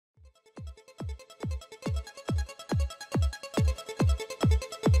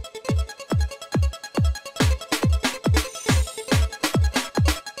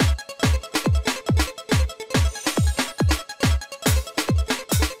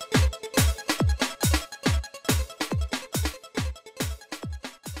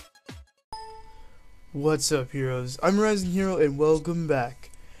What's up, heroes? I'm ArisingHero and welcome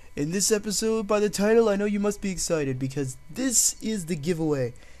back. In this episode, by the title, I know you must be excited because this is the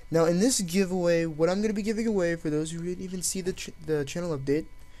giveaway. Now, in this giveaway, what I'm going to be giving away, for those who didn't even see the channel update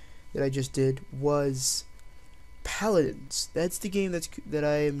that I just did, was Paladins. That's the game that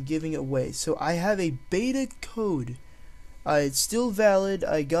I am giving away. So I have a beta code. It's still valid.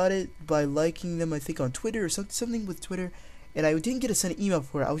 I got it by liking them, I think, on Twitter or something with Twitter. And I didn't get to send an email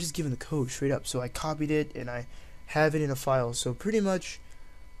for it. I was just given the code straight up. So I copied it and I have it in a file. So pretty much,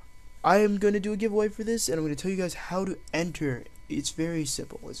 I am going to do a giveaway for this, and I'm going to tell you guys how to enter. It's very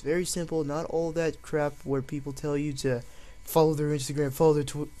simple. It's very simple. Not all that crap where people tell you to follow their Instagram,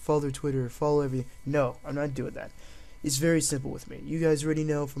 follow their Twitter, follow everything. No, I'm not doing that. It's very simple with me. You guys already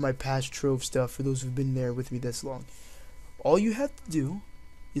know from my past Trove stuff, for those who've been there with me this long. All you have to do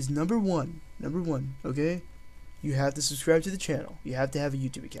is number one, okay? You have to subscribe to the channel. You have to have a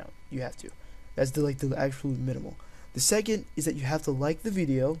YouTube account. You have to. That's the actual minimal. The second is that you have to like the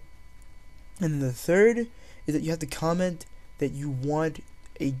video. And then the third is that you have to comment that you want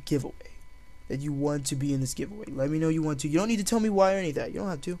a giveaway. That you want to be in this giveaway. Let me know you want to. You don't need to tell me why or any of that. You don't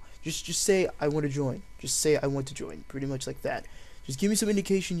have to. Just say I want to join. Just say I want to join. Pretty much like that. Just give me some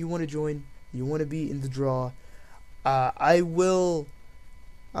indication you want to join. You want to be in the draw. I will...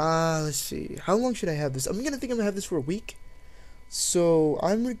 let's see. How long should I have this? I'm gonna have this for a week. So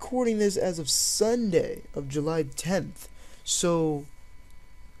I'm recording this as of Sunday of July 10th. So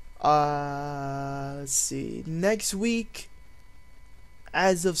let's see. Next week,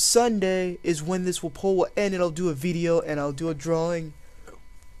 as of Sunday, is when this poll will end, and I'll do a video and I'll do a drawing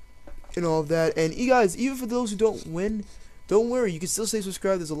and all of that. And you guys, even for those who don't win, don't worry. You can still stay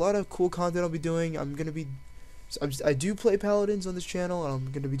subscribed. There's a lot of cool content I'll be doing. I do play Paladins on this channel, and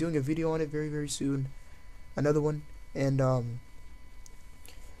I'm going to be doing a video on it very, very soon. Another one. And,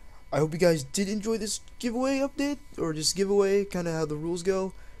 I hope you guys did enjoy this giveaway update, or just giveaway, kind of how the rules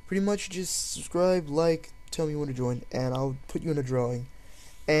go. Pretty much just subscribe, like, tell me you want to join, and I'll put you in a drawing.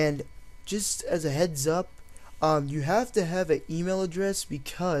 And just as a heads up, you have to have an email address,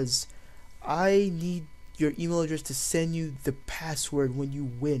 because I need your email address to send you the password when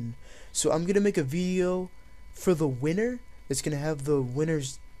you win. So I'm going to make a video for the winner. It's gonna have the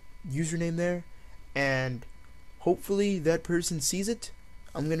winner's username there, and hopefully that person sees it.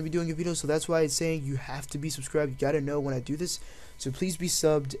 I'm gonna be doing a video, so that's why it's saying you have to be subscribed. You gotta know when I do this, so please be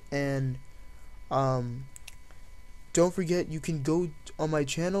subbed. And don't forget, you can go on my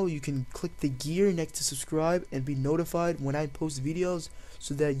channel, you can click the gear next to subscribe and be notified when I post videos,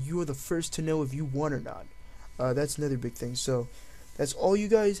 so that you are the first to know if you won or not. That's another big thing. So that's all you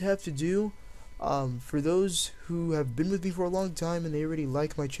guys have to do. For those who have been with me for a long time and they already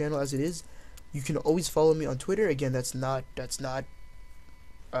like my channel as it is, you can always follow me on Twitter. Again, that's not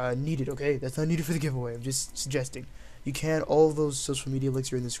needed, okay? That's not needed for the giveaway. I'm just suggesting. You can. All of those social media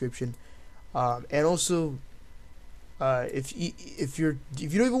links are in the description. And also, if you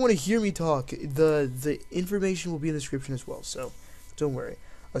don't even want to hear me talk, the information will be in the description as well. So don't worry.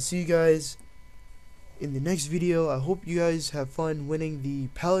 I'll see you guys in the next video. I hope you guys have fun winning the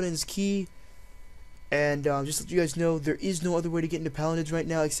Paladins key. And just to let you guys know, there is no other way to get into Paladins right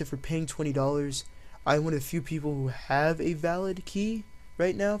now except for paying $20. I'm one of the few people who have a valid key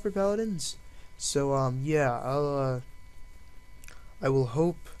right now for Paladins. So yeah, I will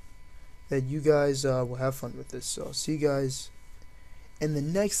hope that you guys will have fun with this. So I'll see you guys in the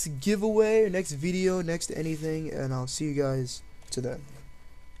next giveaway, or next video, next anything, and I'll see you guys to then.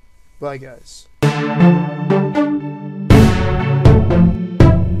 Bye, guys.